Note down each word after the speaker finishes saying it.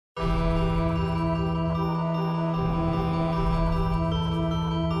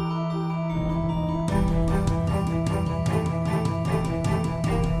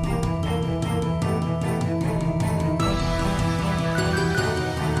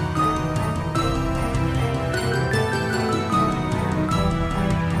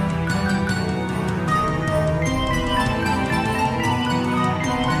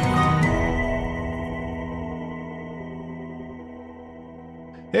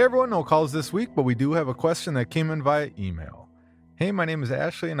Hey everyone, no calls this week, but we do have a question that came in via email. Hey, my name is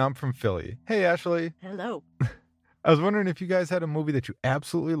Ashley and I'm from Philly. Hey Ashley. Hello. I was wondering if you guys had a movie that you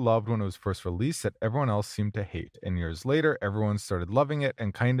absolutely loved when it was first released that everyone else seemed to hate, and years later everyone started loving it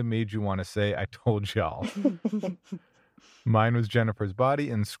and kind of made you want to say, I told y'all. Mine was Jennifer's Body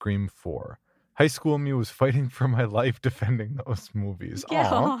and Scream 4. High school me was fighting for my life defending those movies.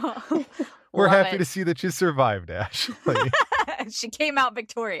 Aw. We're Love happy it. to see that you survived, Ashley. She came out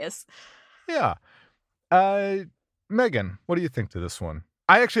victorious. Yeah. Megan, what do you think to this one?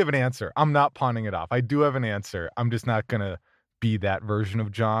 I actually have an answer. I'm not pawning it off. I do have an answer. I'm just not going to be that version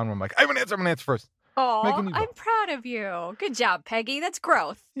of John where I'm like, I have an answer. I'm going to answer first. Oh, Megan, you go. I'm proud of you. Good job, Peggy. That's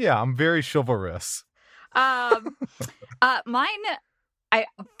growth. Yeah, I'm very chivalrous. Mine,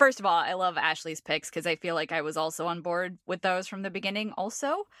 first of all, I love Ashley's picks because I feel like I was also on board with those from the beginning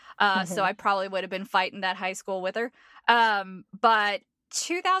also. So I probably would have been fighting that high school with her. But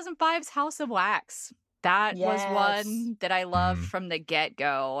 2005's House of Wax. That was one that I loved from the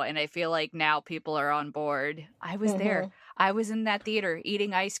get-go, and I feel like now people are on board. I was there. I was in that theater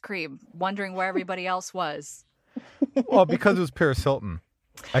eating ice cream, wondering where everybody else was. Well, because it was Paris Hilton.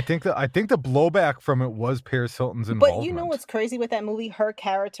 I think the blowback from it was Paris Hilton's involvement. But you know what's crazy with that movie? Her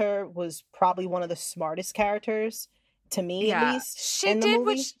character was probably one of the smartest characters, to me at least. She did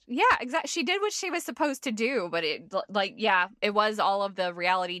exactly. She did what she was supposed to do, but it was all of the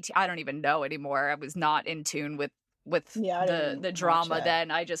reality. I don't even know anymore. I was not in tune with the drama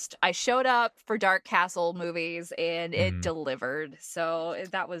then. I showed up for Dark Castle movies and it delivered. So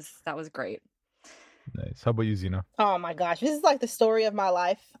that was great. Nice. How about you, Zena? Oh my gosh, this is like the story of my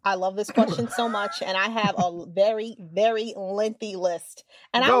life. I love this question so much, and I have a very, very lengthy list.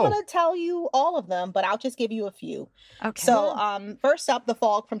 And I'm going to tell you all of them, but I'll just give you a few. Okay. So, first up, The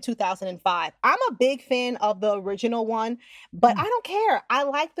Fog from 2005. I'm a big fan of the original one, but I don't care. I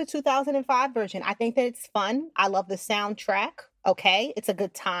like the 2005 version. I think that it's fun. I love the soundtrack. Okay, it's a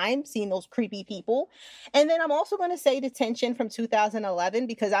good time seeing those creepy people. And then I'm also going to say Detention from 2011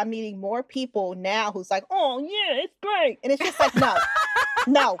 because I'm meeting more people now who's like, oh, yeah, it's great. And it's just like,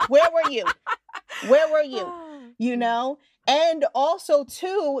 no, where were you? Where were you? You know? And also,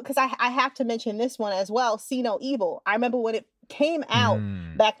 too, because I have to mention this one as well, See No Evil. I remember when it came out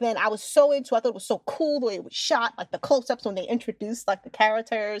back then, I was so into it. I thought it was so cool the way it was shot, like the close-ups when they introduced like the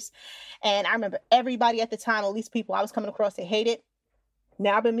characters. And I remember everybody at the time, at least people I was coming across, they hate it.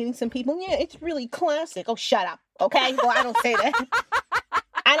 Now I've been meeting some people, yeah, it's really classic. Oh, shut up. Okay? Well, I don't say that.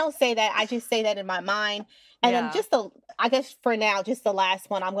 I don't say that. I just say that in my mind. And then I guess for now, just the last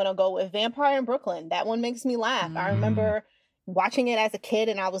one, I'm going to go with Vampire in Brooklyn. That one makes me laugh. I remember watching it as a kid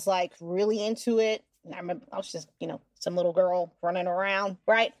and I was like really into it. And I remember I was just, some little girl running around,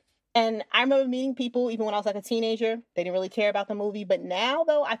 right? And I remember meeting people even when I was like a teenager. They didn't really care about the movie. But now,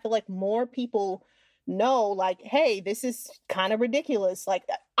 though, I feel like more people know, like, hey, this is kind of ridiculous. Like,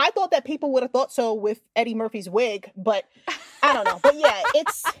 I thought that people would have thought so with Eddie Murphy's wig, but I don't know. But yeah,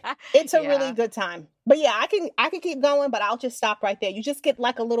 it's a really good time. But yeah, I can keep going, but I'll just stop right there. You just get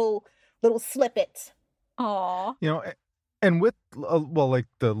like a little snippet. Aw. And with, like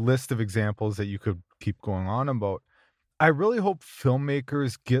the list of examples that you could keep going on about, I really hope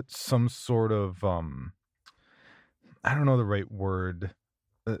filmmakers get some sort of, I don't know the right word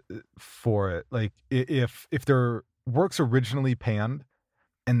for it. Like if their work's originally panned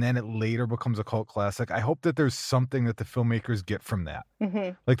and then it later becomes a cult classic, I hope that there's something that the filmmakers get from that.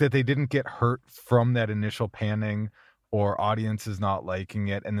 Like that they didn't get hurt from that initial panning or audiences not liking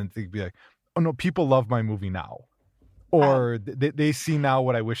it. And then they'd be like, oh no, people love my movie now. Or they see now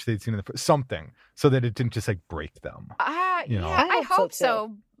what I wish they'd seen in the something, so that it didn't just like break them. I hope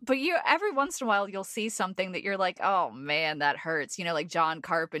so. But every once in a while you'll see something that you're like, oh man, that hurts. Like John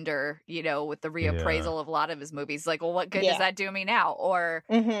Carpenter, with the reappraisal of a lot of his movies. Like, well, what good does that do me now? Or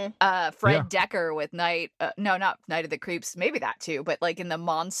Fred Decker with not Night of the Creeps, maybe that too, but like in the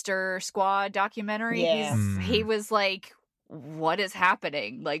Monster Squad documentary, he was like, what is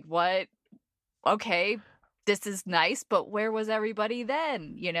happening? Like, what? Okay. This is nice, but where was everybody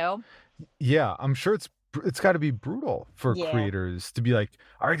then, Yeah, I'm sure it's got to be brutal for creators to be like,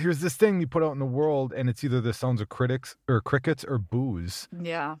 all right, here's this thing you put out in the world, and it's either the sounds of crickets or boos.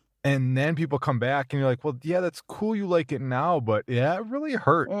 Yeah. And then people come back and you're like, well, yeah, that's cool. You like it now, but yeah, it really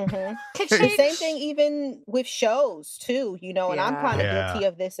hurt. The same thing even with shows too, and I'm kind of guilty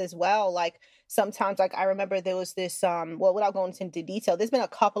of this as well. Like sometimes, like I remember there was this, without going into detail, there's been a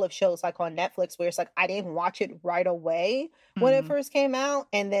couple of shows like on Netflix where it's like, I didn't watch it right away when it first came out.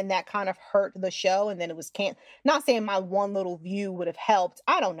 And then that kind of hurt the show. And then it was not saying my one little view would have helped.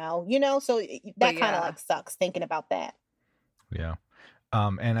 I don't know, so that kind of like sucks thinking about that. Yeah.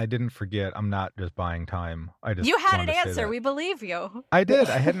 And I didn't forget, I'm not just buying time. You had an answer. We believe you. I did.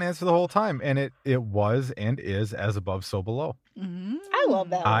 I had an answer the whole time. And it was and is As Above, So Below. I love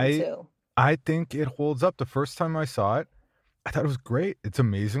that one too. I think it holds up. The first time I saw it, I thought it was great. It's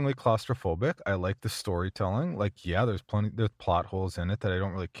amazingly claustrophobic. I like the storytelling. Like, yeah, there's plot holes in it that I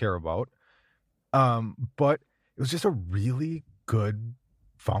don't really care about. But it was just a really good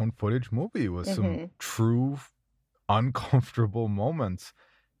found footage movie with some true uncomfortable moments.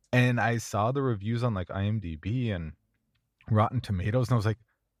 And I saw the reviews on like IMDb and Rotten Tomatoes, and I was like,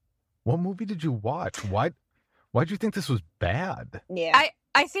 what movie did you watch? Why'd you think this was bad? Yeah.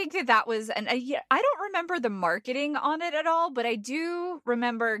 I think that was, and I don't remember the marketing on it at all, but I do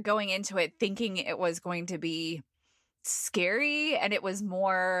remember going into it thinking it was going to be scary, and it was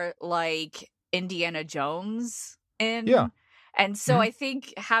more like Indiana Jones. And so I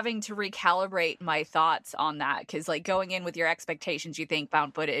think having to recalibrate my thoughts on that, because like going in with your expectations, you think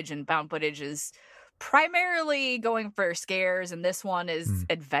found footage, and found footage is primarily going for scares, and this one is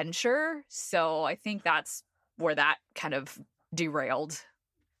adventure. So I think that's where that kind of derailed.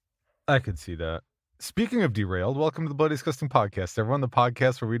 I could see that. Speaking of derailed, welcome to the Bloody Disgusting Podcast, everyone. The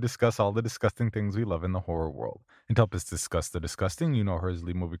podcast where we discuss all the disgusting things we love in the horror world. And to help us discuss the disgusting, you know her as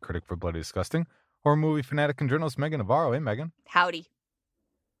lead movie critic for Bloody Disgusting, horror movie fanatic and journalist Megan Navarro. Hey, Megan. Howdy.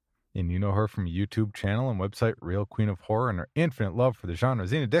 And you know her from YouTube channel and website Real Queen of Horror and her infinite love for the genre,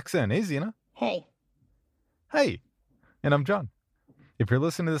 Zena Dixon. Hey, Zena. Hey. Hey. And I'm John. If you're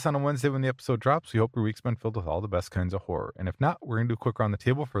listening to this on a Wednesday when the episode drops, we hope your week's been filled with all the best kinds of horror. And if not, we're going to do a quick round the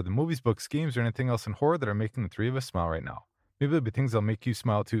table for the movies, books, games, or anything else in horror that are making the three of us smile right now. Maybe there'll be things that'll make you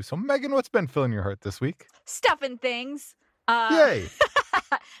smile too. So, Megan, what's been filling your heart this week? Stuffing things. Yay!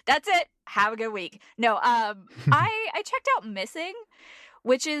 That's it. Have a good week. No, I checked out Missing,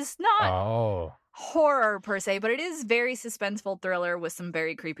 which is not horror per se, but it is very suspenseful thriller with some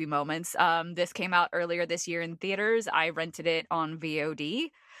very creepy moments. This came out earlier this year in theaters. I rented it on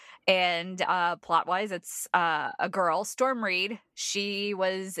VOD. And plot-wise, it's a girl, Storm Reed. She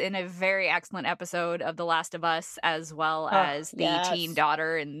was in a very excellent episode of The Last of Us, as well as the teen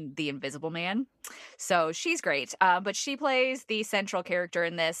daughter in The Invisible Man. So she's great. But she plays the central character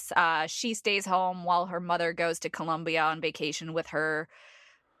in this. She stays home while her mother goes to Colombia on vacation with her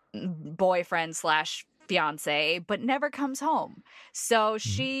boyfriend / fiance, but never comes home. So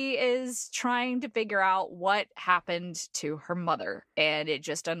she is trying to figure out what happened to her mother, and it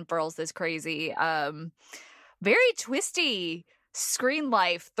just unfurls this crazy, very twisty screen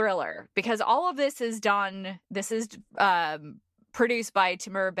life thriller, because all of this is produced by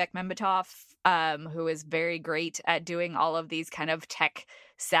Timur Bekmambetov, who is very great at doing all of these kind of tech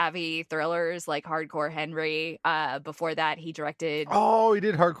savvy thrillers like Hardcore Henry. Before that, he directed. Oh, he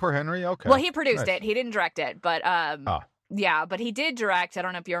did Hardcore Henry? Okay. Well, he produced it. He didn't direct it, but yeah, but he did direct. I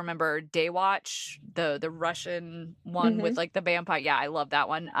don't know if you remember Daywatch, the Russian one with like the vampire. Yeah, I love that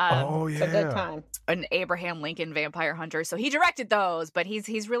one. It's a good time. An Abraham Lincoln Vampire Hunter. So he directed those, but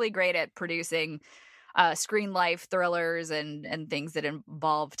he's really great at producing screen life thrillers and things that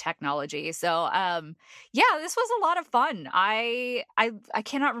involve technology. So yeah, this was a lot of fun. I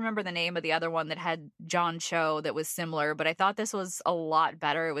cannot remember the name of the other one that had John Cho that was similar, but I thought this was a lot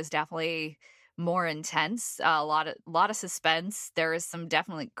better. It was definitely more intense, a lot of suspense. There is some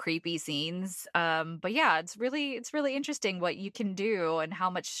definitely creepy scenes, but yeah, it's really interesting what you can do and how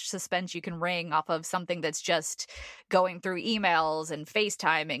much suspense you can wring off of something that's just going through emails and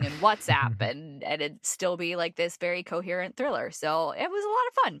FaceTiming and WhatsApp and it still be like this very coherent thriller. So it was a lot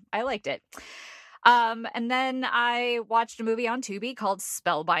of fun. I liked it. And then I watched a movie on Tubi called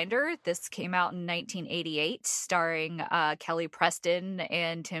Spellbinder. This came out in 1988, starring Kelly Preston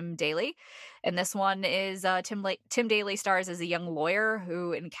and Tim Daly. And this one is Tim Daly stars as a young lawyer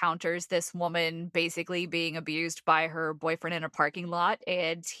who encounters this woman basically being abused by her boyfriend in a parking lot,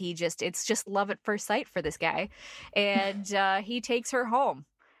 and it's just love at first sight for this guy. And he takes her home,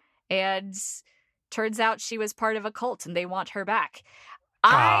 and turns out she was part of a cult, and they want her back.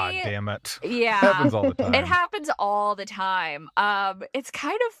 Damn it. Yeah. It happens all the time. It happens all the time. It's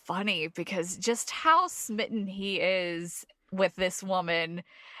kind of funny because just how smitten he is with this woman.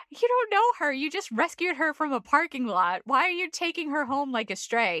 You don't know her. You just rescued her from a parking lot. Why are you taking her home like a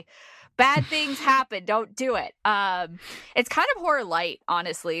stray? Bad things happen. Don't do it. It's kind of horror light,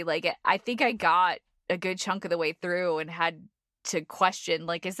 honestly. Like, I think I got a good chunk of the way through and had to question,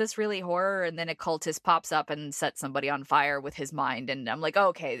 like, is this really horror? And then a cultist pops up and sets somebody on fire with his mind, and I'm like,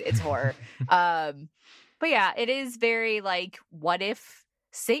 okay, it's horror. But yeah, it is very like, what if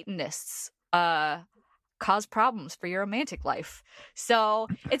Satanists cause problems for your romantic life. So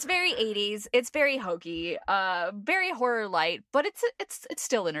it's very 80s. It's very hokey, very horror light, but it's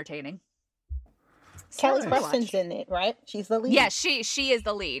still entertaining. Kelly Preston's in it, right? She's the lead. Yeah, she is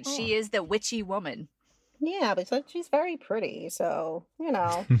the lead. Oh. She is the witchy woman. Yeah, but she's very pretty, so she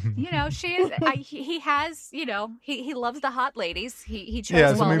is. He has, he loves the hot ladies. He chose.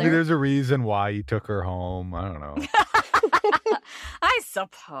 Yeah, so maybe there's a reason why he took her home. I don't know. I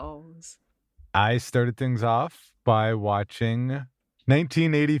suppose. I started things off by watching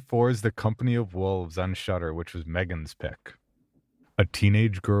 1984's The Company of Wolves on Shudder, which was Megan's pick. A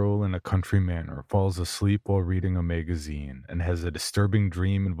teenage girl in a country manor falls asleep while reading a magazine and has a disturbing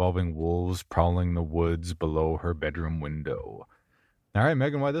dream involving wolves prowling the woods below her bedroom window. All right,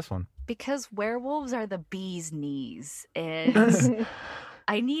 Megan, why this one? Because werewolves are the bee's knees, and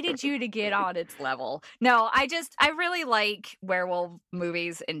I needed you to get on its level. No, I really like werewolf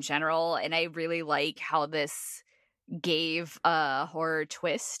movies in general, and I really like how this gave a horror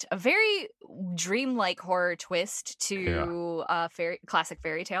twist, a very dreamlike horror twist to a classic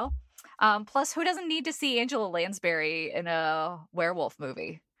fairy tale. Plus, who doesn't need to see Angela Lansbury in a werewolf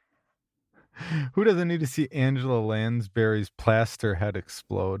movie? Who doesn't need to see Angela Lansbury's plaster head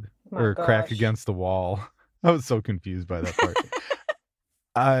explode or crack against the wall? I was so confused by that part.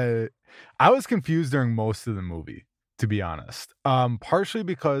 I was confused during most of the movie, to be honest. Partially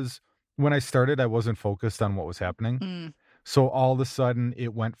because when I started, I wasn't focused on what was happening. So all of a sudden,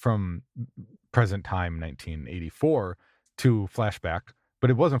 it went from present time, 1984, to flashback.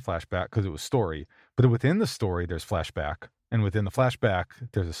 But it wasn't flashback because it was story. But within the story, there's flashback. And within the flashback,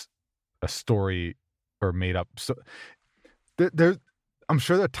 there's a story or made up. So I'm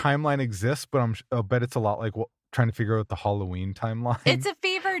sure the timeline exists, but I'll bet it's a lot like trying to figure out the Halloween timeline. It's a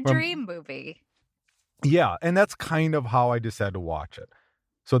fever dream movie. Yeah, and that's kind of how I decided to watch it.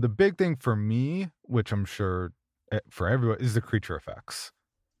 So the big thing for me, which I'm sure for everyone, is the creature effects.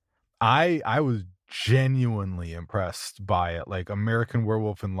 I was genuinely impressed by it, like American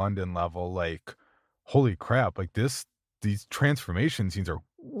Werewolf in London level. Like, holy crap! Like these transformation scenes are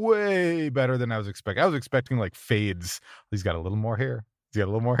way better than I was expecting. I was expecting like fades. He's got a little more hair. He's got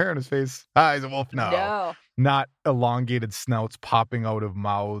a little more hair on his face. He's a wolf now. No. Not elongated snouts popping out of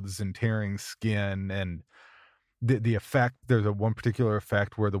mouths and tearing skin. And the effect, there's one particular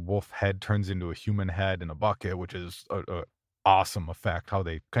effect where the wolf head turns into a human head in a bucket, which is a awesome effect. How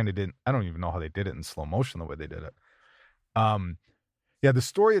they kind of didn't, I don't even know how they did it in slow motion the way they did it. Yeah, the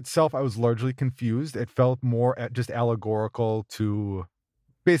story itself, I was largely confused. It felt more just allegorical to,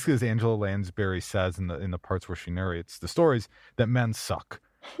 basically, as Angela Lansbury says in the parts where she narrates the stories, that men suck,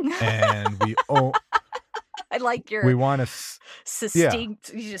 and I like your. We want to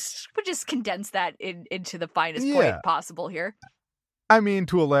succinct. Yeah. We'll just condense that into the finest point possible here. I mean,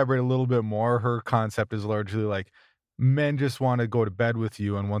 to elaborate a little bit more, her concept is largely like men just want to go to bed with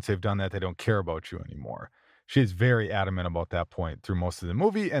you, and once they've done that, they don't care about you anymore. She's very adamant about that point through most of the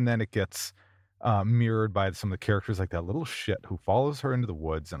movie, and then it gets mirrored by some of the characters, like that little shit who follows her into the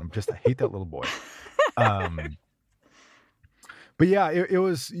woods, and I hate that little boy. But yeah, it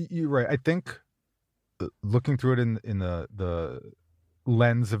was, you're right. I think looking through it in the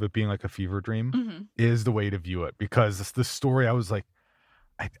lens of it being like a fever dream is the way to view it, because the story, I was like,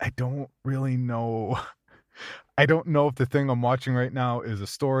 I don't really know. I don't know if the thing I'm watching right now is a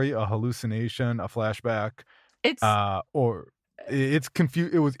story, a hallucination, a flashback. Or it's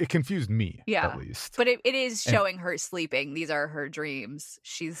confused. It confused me, at least. But it is showing her sleeping. These are her dreams.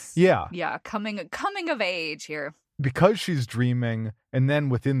 She's coming of age here. Because she's dreaming, and then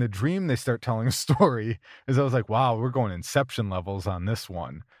within the dream they start telling a story. As I was like, wow, we're going Inception levels on this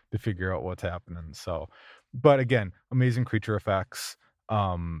one to figure out what's happening. So, but again, amazing creature effects.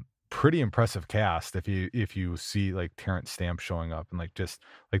 Pretty impressive cast if you see like Terrence Stamp showing up, and like just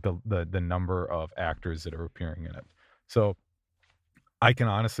like the number of actors that are appearing in it. So I can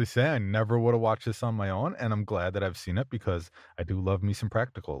honestly say I never would have watched this on my own, and I'm glad that I've seen it because I do love me some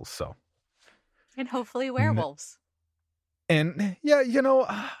practicals. So, and hopefully werewolves. And yeah,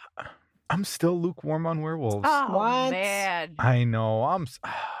 I'm still lukewarm on werewolves. Oh, what? Man. I know.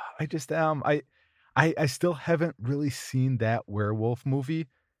 I just am. I still haven't really seen that werewolf movie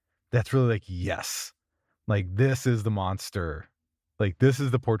that's really like, yes, like this is the monster. Like this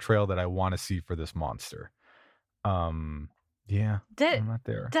is the portrayal that I want to see for this monster. Yeah, I'm not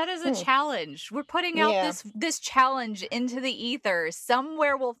there. That is a challenge. We're putting out this challenge into the ether. Some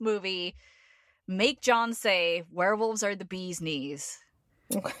werewolf movie. Make John say werewolves are the bee's knees.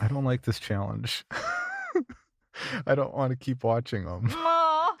 I don't like this challenge. I don't want to keep watching them.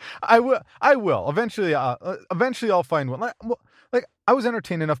 I will. Eventually I'll find one. Like I was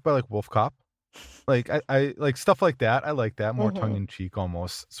entertained enough by like Wolf Cop Like, I like stuff like that. I like that, more Mm-hmm. tongue-in-cheek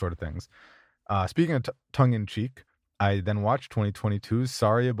almost sort of things. Speaking of tongue-in-cheek, I then watched 2022's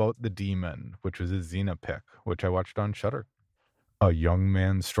Sorry About the Demon, which was a Xena pick, which I watched on Shudder. A young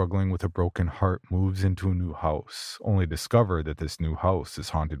man struggling with a broken heart moves into a new house, only to discover that this new house is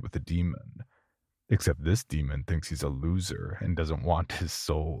haunted with a demon. Except this demon thinks he's a loser and doesn't want his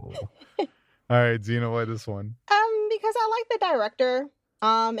soul. All right, Xena, why this one? Because I like the director.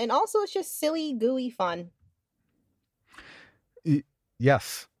 And also it's just silly, gooey fun.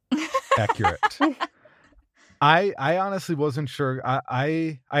 Yes. Accurate. I honestly wasn't sure.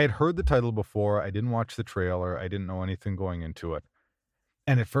 I had heard the title before. I didn't watch the trailer. I didn't know anything going into it.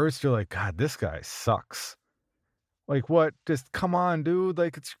 And at first you're like, God, this guy sucks. Like, what? Just come on, dude.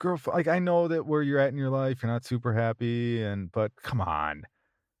 Like, it's your girlfriend. Like, I know that where you're at in your life, you're not super happy, but come on.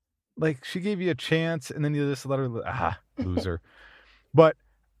 Like, she gave you a chance, and then you just let her, loser. But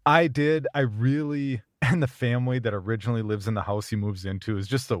I really, and the family that originally lives in the house he moves into is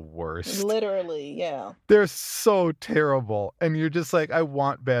just the worst. Literally, yeah. They're so terrible. And you're just like, I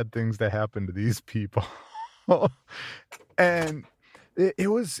want bad things to happen to these people. And it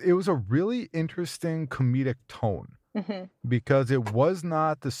was a really interesting comedic tone, because it was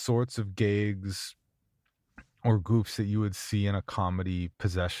not the sorts of gags or goofs that you would see in a comedy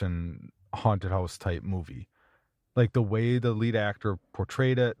possession haunted house type movie. Like the way the lead actor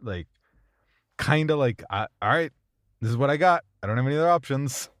portrayed it, like kind of like, all right, this is what I got. I don't have any other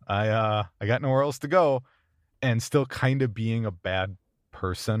options. I got nowhere else to go, and still kind of being a bad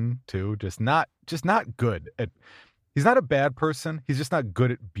person too. Just not good at. He's not a bad person. He's just not good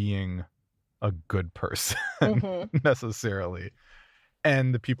at being a good person necessarily,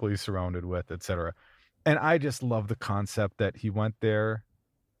 and the people he's surrounded with, etc. And I just love the concept that he went there,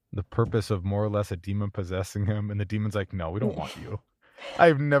 the purpose of more or less a demon possessing him, and the demon's like, no, we don't want you.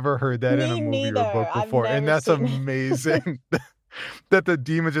 I've never heard that in a movie or book before, and that's amazing. That the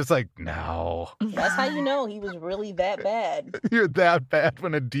demon's just like, no. That's how you know he was really that bad. You're that bad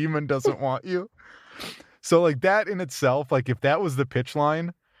when a demon doesn't want you. So like that in itself, like if that was the pitch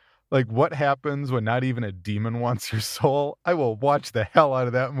line, like what happens when not even a demon wants your soul? I will watch the hell out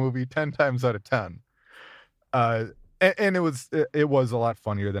of that movie 10 times out of 10. And it was a lot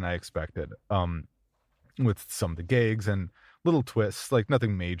funnier than I expected. With some of the gags and little twists, like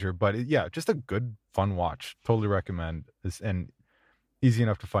nothing major, but yeah, just a good fun watch. Totally recommend this, and easy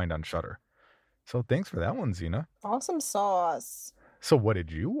enough to find on Shudder. So thanks for that one, Xena. Awesome sauce. So what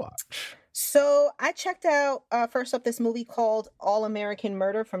did you watch? So I checked out first up this movie called All American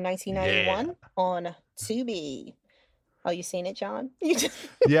Murder from 1991 on Tubi. Oh, you seen it, John?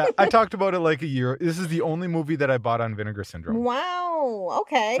 Yeah, I talked about it like a year. This is the only movie that I bought on Vinegar Syndrome. Wow.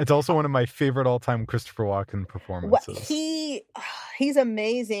 Okay. It's also one of my favorite all-time Christopher Walken performances. He's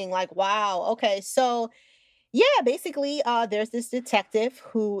amazing. Like, wow. Okay, so yeah, basically, there's this detective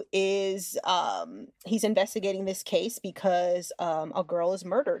who is he's investigating this case because a girl is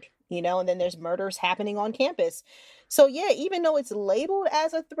murdered, and then there's murders happening on campus. So yeah, even though it's labeled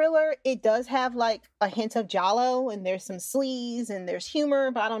as a thriller, it does have like a hint of giallo, and there's some sleaze and there's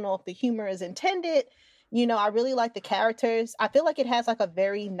humor, but I don't know if the humor is intended. I really like the characters. I feel like it has like a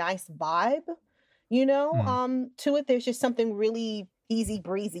very nice vibe, to it. There's just something really easy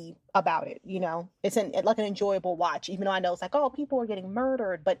breezy about it. It's like an enjoyable watch, even though I know it's like, oh, people are getting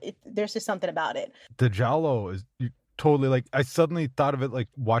murdered, but there's just something about it. The giallo is totally like, I suddenly thought of it like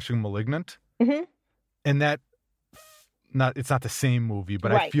watching Malignant, and that it's not the same movie,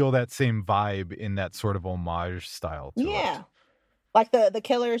 but right. I feel that same vibe in that sort of homage style to it. Like the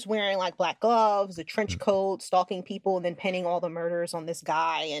killer's wearing like black gloves, a trench coat, stalking people, and then pinning all the murders on this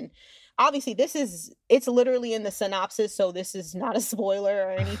guy. And obviously it's literally in the synopsis, so this is not a spoiler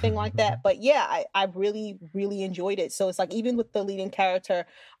or anything like that. But yeah, I really, really enjoyed it. So it's like, even with the leading character,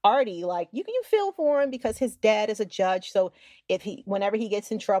 Artie, like you feel for him because his dad is a judge. So whenever he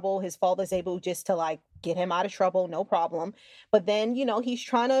gets in trouble, his father's able just to like get him out of trouble, no problem. But then, he's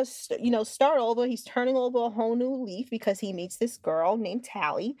trying to, start over. He's turning over a whole new leaf because he meets this girl named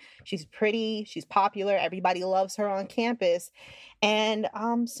Tally. She's pretty, she's popular. Everybody loves her on campus. And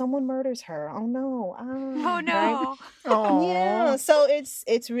someone murders her. Oh no. Oh no. Right? Yeah. So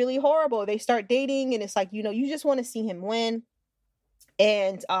it's really horrible. They start dating, and it's like, you just want to see him win.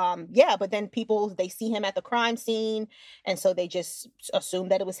 And but then they see him at the crime scene, and so they just assume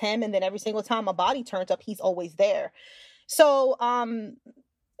that it was him, and then every single time a body turns up, he's always there. So I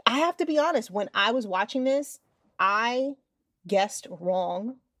have to be honest, when I was watching this, I guessed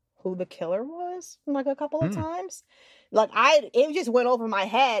wrong who the killer was like a couple of times. Like it just went over my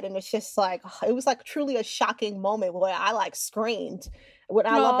head, and it's just like, it was like truly a shocking moment where I like screamed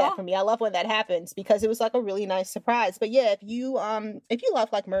I love that for me. I love when that happens because it was like a really nice surprise. But yeah, if you love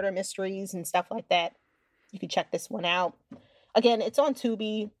like murder mysteries and stuff like that, you can check this one out. Again, it's on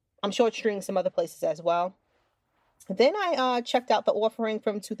Tubi. I'm sure it's streaming some other places as well. Then I checked out The Offering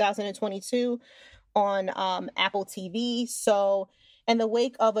from 2022 on Apple TV. So, in the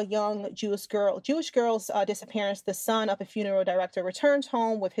wake of a young Jewish girl's disappearance, the son of a funeral director returns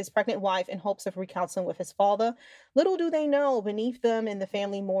home with his pregnant wife in hopes of recounseling with his father. Little do they know, beneath them in the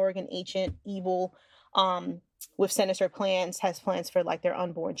family morgue, an ancient evil with sinister plans has plans for like their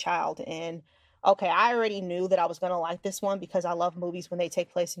unborn child. And okay, I already knew that I was going to like this one because I love movies when they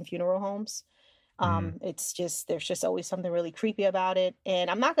take place in funeral homes. It's just, there's just always something really creepy about it. And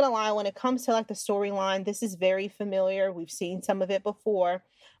I'm not going to lie, when it comes to like the storyline, this is very familiar. We've seen some of it before,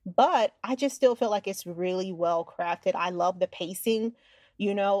 but I just still feel like it's really well crafted. I love the pacing,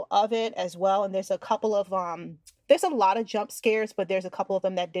 of it as well. And there's a couple of, there's a lot of jump scares, but there's a couple of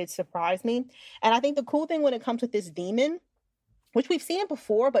them that did surprise me. And I think the cool thing when it comes with this demon, which we've seen it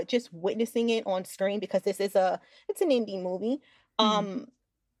before, but just witnessing it on screen because it's an indie movie.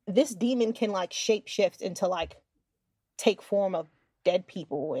 This demon can like shapeshift into like take form of dead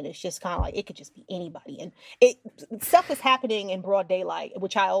people, and it's just kind of like it could just be anybody, and stuff is happening in broad daylight,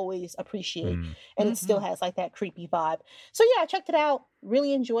 which I always appreciate, and it still has like that creepy vibe. So yeah, I checked it out,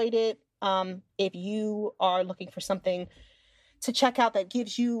 really enjoyed it. If you are looking for something to check out that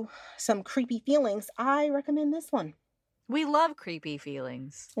gives you some creepy feelings, I recommend this one. We love creepy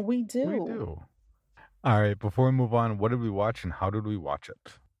feelings. We do. All right, before we move on, what did we watch and how did we watch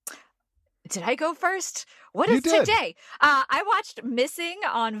it? Did I go first? What is today? I watched Missing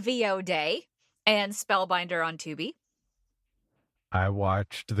on VO Day and Spellbinder on Tubi. I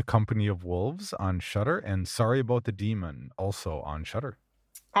watched The Company of Wolves on Shudder and Sorry About the Demon also on Shudder.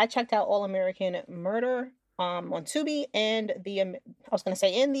 I checked out All American Murder on Tubi and The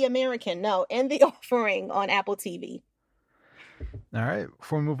Offering on Apple TV. All right,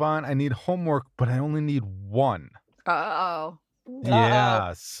 before we move on, I need homework, but I only need one. Uh-oh.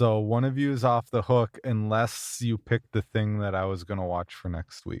 Yeah, so one of you is off the hook unless you pick the thing that I was going to watch for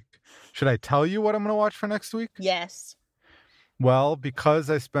next week. Should I tell you what I'm going to watch for next week? Yes. Well, because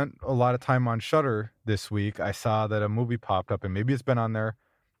I spent a lot of time on Shudder this week, I saw that a movie popped up, and maybe it's been on there,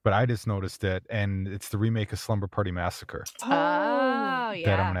 but I just noticed it, and it's the remake of Slumber Party Massacre. Oh, yeah.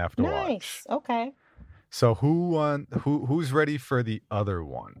 That I'm going to have to watch. Nice. Okay. So who's ready for the other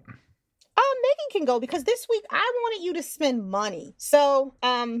one? Megan can go because this week I wanted you to spend money. So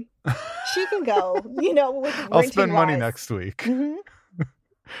she can go, with I'll spend money next week. All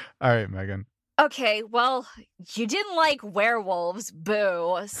right, Megan. Okay, well, you didn't like werewolves,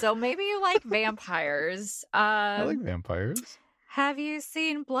 boo. So maybe you like vampires. I like vampires. Have you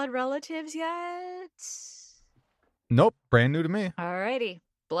seen Blood Relatives yet? Nope, brand new to me. Alrighty,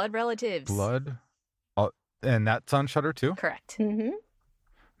 Blood Relatives. And that's on Shudder too? Correct.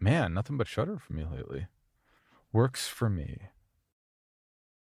 Man, nothing but Shudder for me lately. Works for me.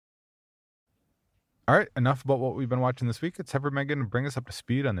 All right, enough about what we've been watching this week. Let's have her, Megan, bring us up to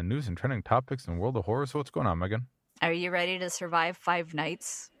speed on the news and trending topics in the world of horror. So what's going on, Megan? Are you ready to survive 5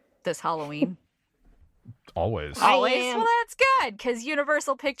 nights this Halloween? Always. Well, that's good, because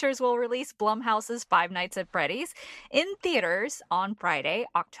Universal Pictures will release Blumhouse's Five Nights at Freddy's in theaters on Friday,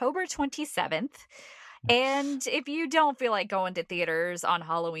 October 27th. And if you don't feel like going to theaters on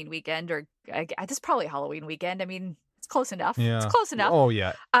Halloween weekend, or this is probably Halloween weekend, I mean, it's close enough. Yeah. It's close enough. Oh,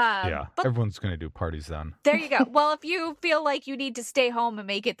 yeah. But everyone's going to do parties then. There you go. Well, if you feel like you need to stay home and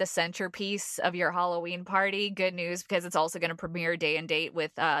make it the centerpiece of your Halloween party, good news, because it's also going to premiere day and date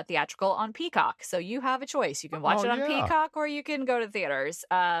with theatrical on Peacock. So you have a choice. You can watch it on Peacock or you can go to theaters.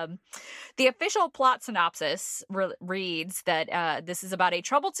 The official plot synopsis reads that this is about a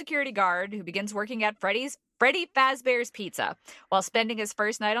troubled security guard who begins working at Freddy Fazbear's Pizza. While spending his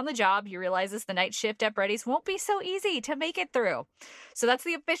first night on the job, he realizes the night shift at Freddy's won't be so easy to make it through. So that's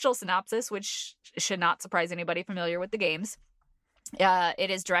the official synopsis, which should not surprise anybody familiar with the games. It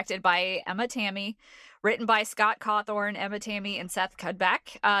is directed by Emma Tammy, written by Scott Cawthorn, Emma Tammy, and Seth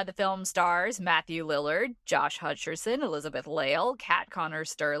Cudbeck. The film stars Matthew Lillard, Josh Hutcherson, Elizabeth Lail, Kat Connor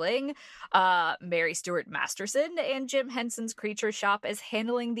Sterling, Mary Stuart Masterson, and Jim Henson's Creature Shop as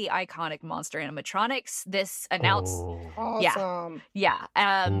handling the iconic monster animatronics. This announced... Awesome. Yeah.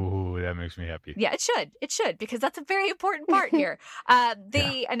 Ooh, that makes me happy. Yeah, it should, because that's a very important part here.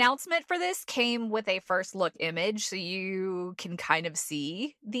 The announcement for this came with a first look image, so you can kind of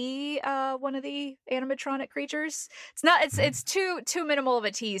see the one of the animatronics animatronic creatures. It's not. It's too minimal of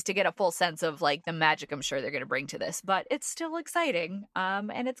a tease to get a full sense of like the magic I'm sure they're going to bring to this. But it's still exciting.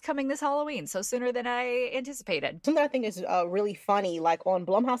 And it's coming this Halloween, so sooner than I anticipated. Something I think is really funny, like on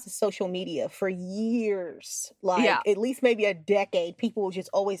Blumhouse's social media for years, like at least maybe a decade, people were just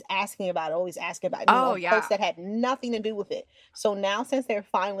always asking about it, posts that had nothing to do with it. So now, since they're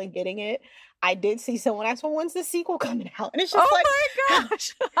finally getting it, I did see someone ask, well, when's the sequel coming out? And it's just my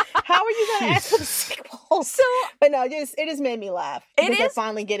gosh. How are you going to ask for the sequel? So, but no, it just made me laugh. They're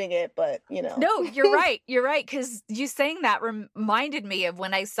finally getting it, but you know. No, you're right. You're right. Because you saying that reminded me of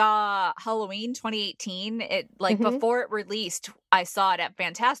when I saw Halloween 2018. It before it released, I saw it at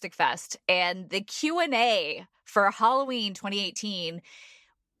Fantastic Fest, and the Q&A for Halloween 2018,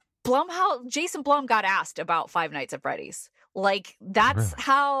 Jason Blum got asked about Five Nights at Freddy's. Like, that's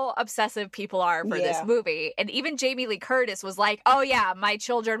how obsessive people are for this movie. And even Jamie Lee Curtis was like, oh yeah, my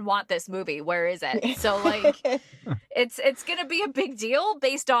children want this movie. Where is it? So like, it's going to be a big deal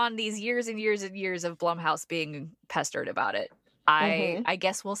based on these years and years and years of Blumhouse being pestered about it. I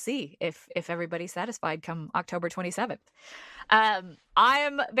guess we'll see if everybody's satisfied come October 27th.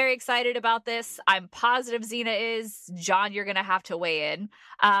 I'm very excited about this. I'm positive Xena is. John, you're going to have to weigh in.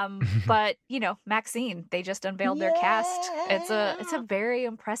 But, you know, Maxine, they just unveiled their cast. It's a very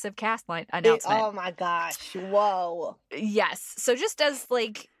impressive cast announcement. Oh my gosh. Whoa. Yes. So just as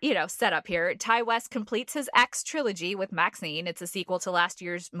setup here, Ty West completes his X trilogy with Maxine. It's a sequel to last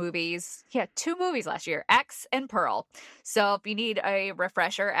year's movies. Yeah, 2 movies last year, X and Pearl. So if you need a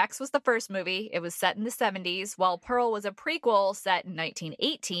refresher, X was the first movie. It was set in the 70s, while Pearl was a prequel set in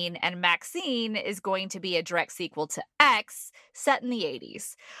 1918, and Maxine is going to be a direct sequel to X set in the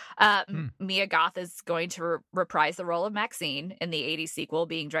 80s. Mia Goth is going to reprise the role of Maxine in the 80s sequel,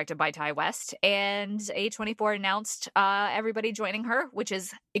 being directed by Ty West, and A24 announced everybody joining her, which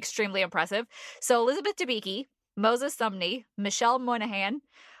is extremely impressive. So Elizabeth Debicki, Moses Sumney, Michelle Monaghan,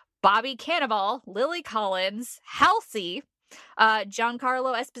 Bobby Cannavale, Lily Collins, Halsey,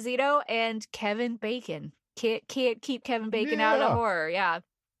 Giancarlo Esposito, and Kevin Bacon. Can't keep Kevin Bacon out of the horror. Yeah.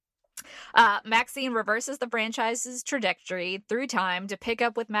 Maxine reverses the franchise's trajectory through time to pick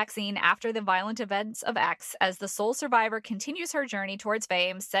up with Maxine after the violent events of X as the sole survivor continues her journey towards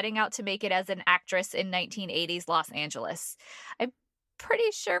fame, setting out to make it as an actress in 1980s Los Angeles. I'm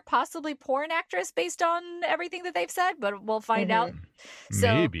pretty sure possibly porn actress based on everything that they've said, but we'll find out.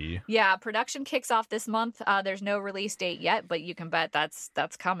 So, maybe. Yeah, production kicks off this month. There's no release date yet, but you can bet that's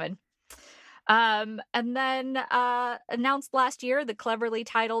coming. And then announced last year, the cleverly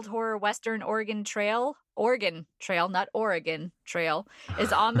titled horror western Oregon Trail, not Oregon Trail,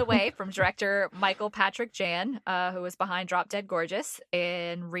 is on the way from director Michael Patrick Jan, who was behind Drop Dead Gorgeous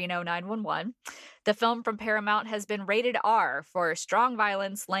in Reno 911. The film from Paramount has been rated R for strong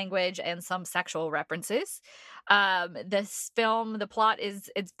violence, language, and some sexual references. This film, the plot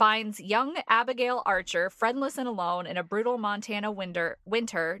is, it finds young Abigail Archer friendless and alone in a brutal Montana winter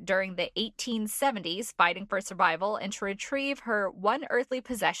during the 1870s, fighting for survival and to retrieve her one earthly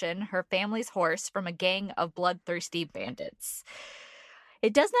possession, her family's horse, from a gang of bloodthirsty bandits.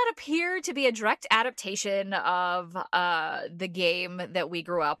 It does not appear to be a direct adaptation of the game that we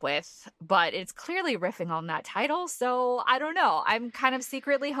grew up with, but it's clearly riffing on that title, so I don't know. I'm kind of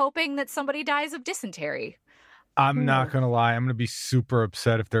secretly hoping that somebody dies of dysentery. I'm not going to lie. I'm going to be super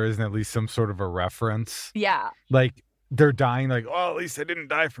upset if there isn't at least some sort of a reference. Yeah. Like, they're dying like, oh, at least I didn't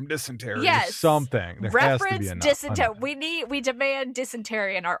die from dysentery. Yes. Something. There reference has to be enough. Dysentery. We demand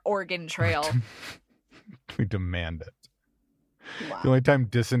dysentery in our Oregon Trail. We demand it. Wow. The only time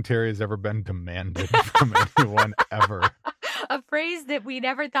dysentery has ever been demanded from anyone ever. A phrase that we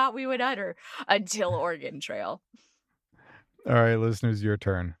never thought we would utter until Oregon Trail. All right, listeners, your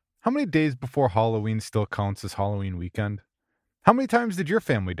turn. How many days before Halloween still counts as Halloween weekend? How many times did your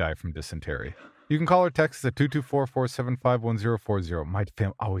family die from dysentery? You can call or text us at 224-475-1040. My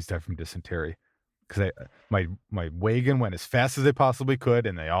family always died from dysentery because my wagon went as fast as they possibly could,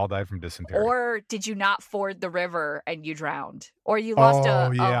 and they all died from dysentery. Or did you not ford the river and you drowned? Or you lost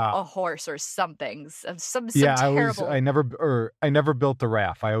a horse or something. Some terrible... I never built the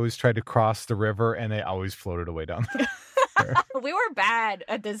raft. I always tried to cross the river, and they always floated away down there. We were bad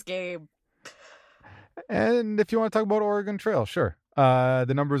at this game. And if you want to talk about Oregon Trail, sure.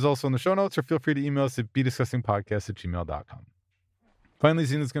 The number is also in the show notes, or feel free to email us at bedisgustingpodcast@gmail.com. Finally,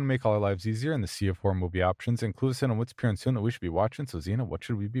 Xena's going to make all our lives easier in the sea of horror movie options and clue us in on what's appearing soon that we should be watching. So, Xena, what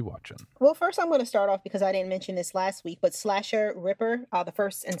should we be watching? Well, first I'm going to start off because I didn't mention this last week, but Slasher Ripper, the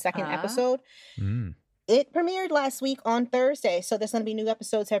first and second episode, It premiered last week on Thursday, so there's going to be new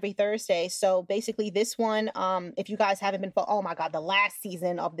episodes every Thursday. So basically this one, if you guys haven't been, oh my God, the last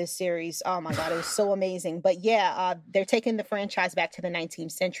season of this series, oh my God, it was so amazing. But yeah, they're taking the franchise back to the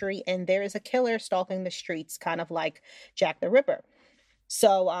 19th century, and there is a killer stalking the streets, kind of like Jack the Ripper.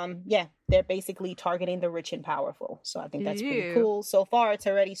 So yeah, they're basically targeting the rich and powerful. So I think that's pretty cool. So far, it's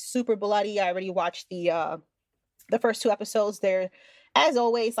already super bloody. I already watched the first 2 episodes. There, as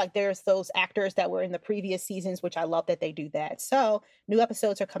always, like there's those actors that were in the previous seasons, which I love that they do that. So new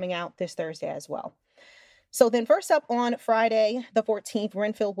episodes are coming out this Thursday as well. So then first up on Friday, the 14th,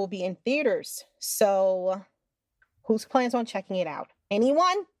 Renfield will be in theaters. So who's plans on checking it out?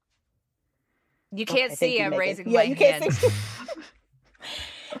 Anyone? You can't see I'm raising my hand.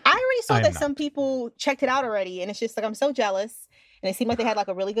 I already saw that some people checked it out already, and it's just like, I'm so jealous. And it seemed like they had like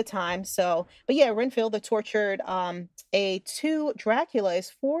a really good time. So, but yeah, Renfield, the tortured A2 Dracula, is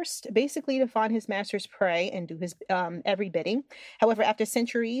forced basically to find his master's prey and do his every bidding. However, after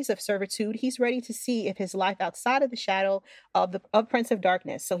centuries of servitude, he's ready to see if his life outside of the shadow of Prince of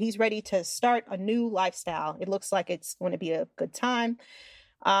Darkness. So he's ready to start a new lifestyle. It looks like it's going to be a good time.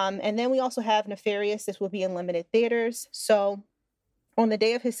 And then we also have Nefarious. This will be in limited theaters. So on the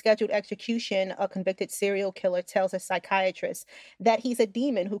day of his scheduled execution, a convicted serial killer tells a psychiatrist that he's a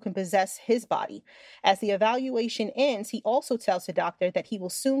demon who can possess his body. As the evaluation ends, he also tells the doctor that he will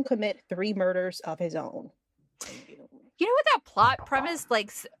soon commit 3 murders of his own. You know what that plot premise like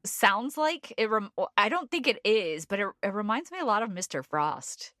sounds like? I don't think it is, but it reminds me a lot of Mr.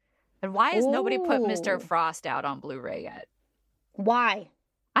 Frost. And why has nobody put Mr. Frost out on Blu-ray yet? Why?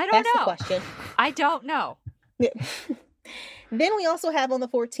 I don't know. That's the question. I don't know. Then we also have on the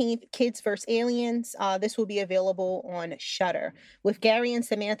 14th, Kids vs. Aliens. This will be available on Shudder. With Gary and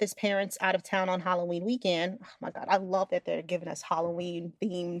Samantha's parents out of town on Halloween weekend. Oh my God, I love that they're giving us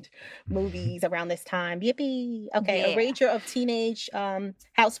Halloween-themed movies around this time. Yippee! Okay, yeah. A rager of teenage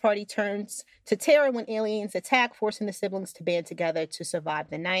house party turns to terror when aliens attack, forcing the siblings to band together to survive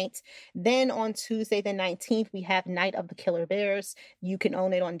the night. Then on Tuesday the 19th, we have Night of the Killer Bears. You can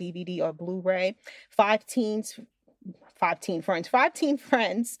own it on DVD or Blu-ray. 5 teen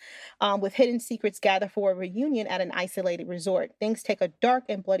friends with hidden secrets gather for a reunion at an isolated resort. Things take a dark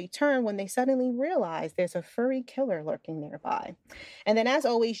and bloody turn when they suddenly realize there's a furry killer lurking nearby. And then, as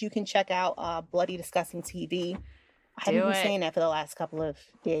always, you can check out Bloody Disgusting TV. I haven't been saying that for the last couple of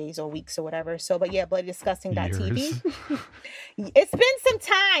days or weeks or whatever. So, but yeah, bloodydisgusting.tv. It's been some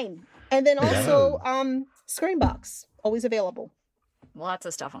time. And then also Screenbox, always available. Lots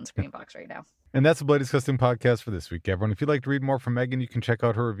of stuff on Screenbox right now. And that's the Bloody Disgusting podcast for this week, everyone. If you'd like to read more from Megan, you can check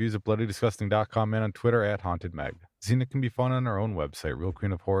out her reviews at bloodydisgusting.com and on Twitter at HauntedMeg. Xena can be found on our own website,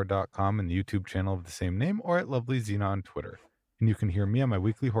 realqueenofhorror.com, and the YouTube channel of the same name, or at Lovely Xena on Twitter. And you can hear me on my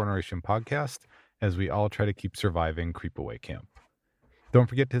weekly Horror Narration podcast as we all try to keep surviving Creepaway Camp. Don't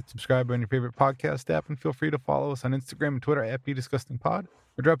forget to hit subscribe on your favorite podcast app, and feel free to follow us on Instagram and Twitter at BeDisgustingPod,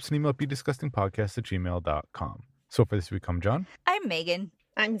 or drop us an email at BeDisgustingPodcast@gmail.com. So for this week, I'm John. I'm Megan.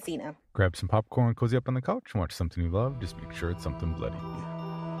 I'm Xena. Grab some popcorn, cozy up on the couch, and watch something you love. Just make sure it's something bloody.